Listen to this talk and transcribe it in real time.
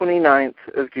29th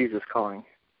of Jesus Calling.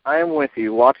 I am with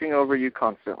you, watching over you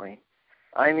constantly.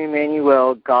 I am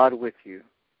Emmanuel, God with you.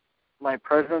 My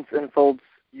presence enfolds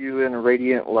you in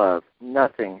radiant love.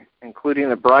 Nothing, including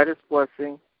the brightest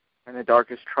blessing and the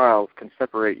darkest trials, can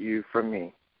separate you from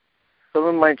me. Some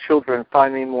of my children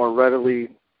find me more readily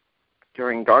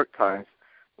during dark times,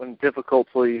 when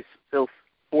difficulties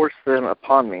force them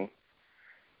upon me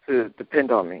to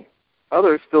depend on me.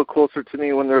 Others feel closer to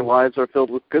me when their lives are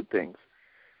filled with good things.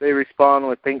 They respond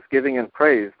with thanksgiving and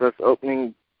praise, thus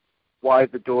opening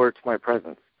wide the door to my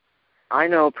presence. I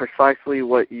know precisely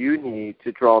what you need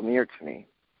to draw near to me.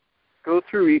 Go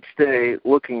through each day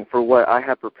looking for what I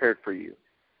have prepared for you.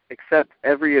 Accept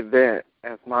every event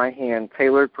as my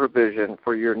hand-tailored provision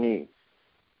for your needs.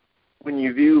 When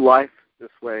you view life this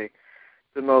way,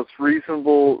 the most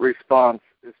reasonable response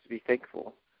is to be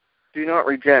thankful. Do not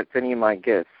reject any of my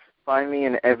gifts. Find me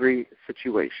in every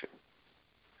situation.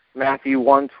 Matthew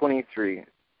 1:23.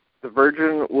 The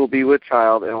virgin will be with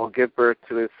child and will give birth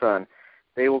to his son.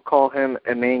 They will call him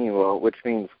Emmanuel, which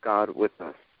means God with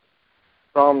us.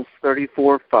 Psalms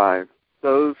 34:5.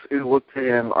 Those who look to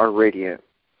him are radiant.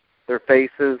 Their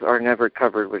faces are never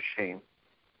covered with shame.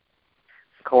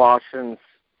 Colossians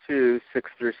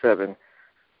 2:6-7.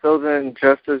 So then,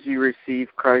 just as you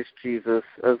receive Christ Jesus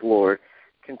as Lord,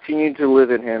 continue to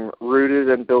live in him, rooted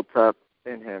and built up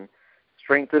in him,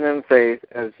 strengthened in faith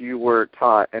as you were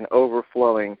taught, and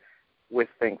overflowing with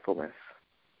thankfulness.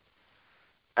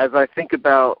 As I think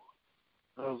about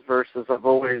those verses, I've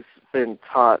always been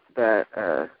taught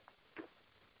that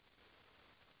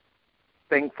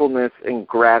thankfulness and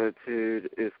gratitude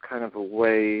is kind of a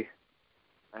way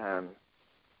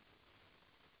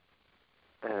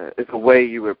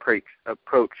you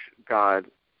approach God.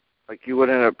 Like, you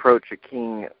wouldn't approach a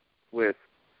king with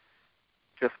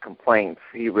just complaints.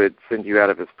 He would send you out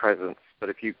of his presence. But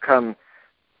if you come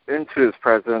into his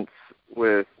presence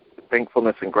with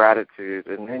thankfulness and gratitude,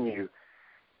 and then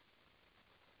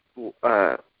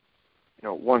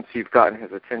once you've gotten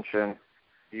his attention,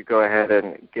 you go ahead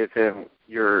and give him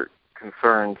your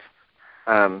concerns,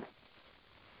 then,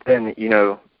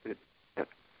 it's a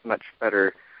much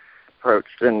better approach.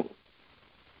 And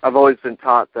I've always been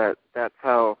taught that that's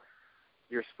how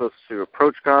you're supposed to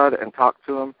approach God and talk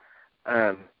to him.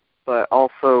 But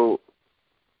also,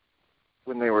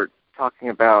 when they were talking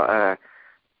about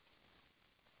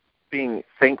being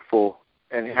thankful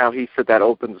and how he said that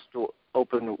open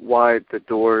wide the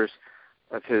doors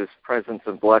of his presence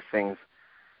and blessings,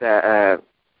 that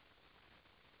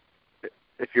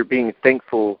if you're being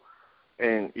thankful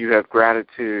and you have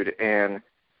gratitude and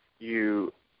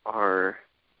you are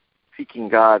seeking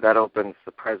God, that opens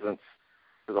the presence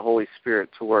for the Holy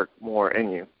Spirit to work more in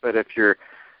you. But if you're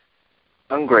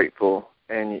ungrateful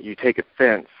and you take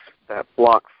offense, that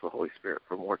blocks the Holy Spirit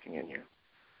from working in you.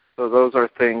 So those are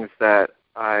things that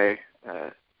I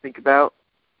think about.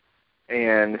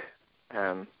 And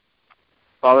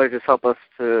Father, just help us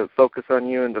to focus on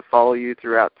you and to follow you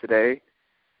throughout today.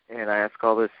 And I ask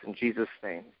all this in Jesus'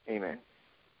 name. Amen.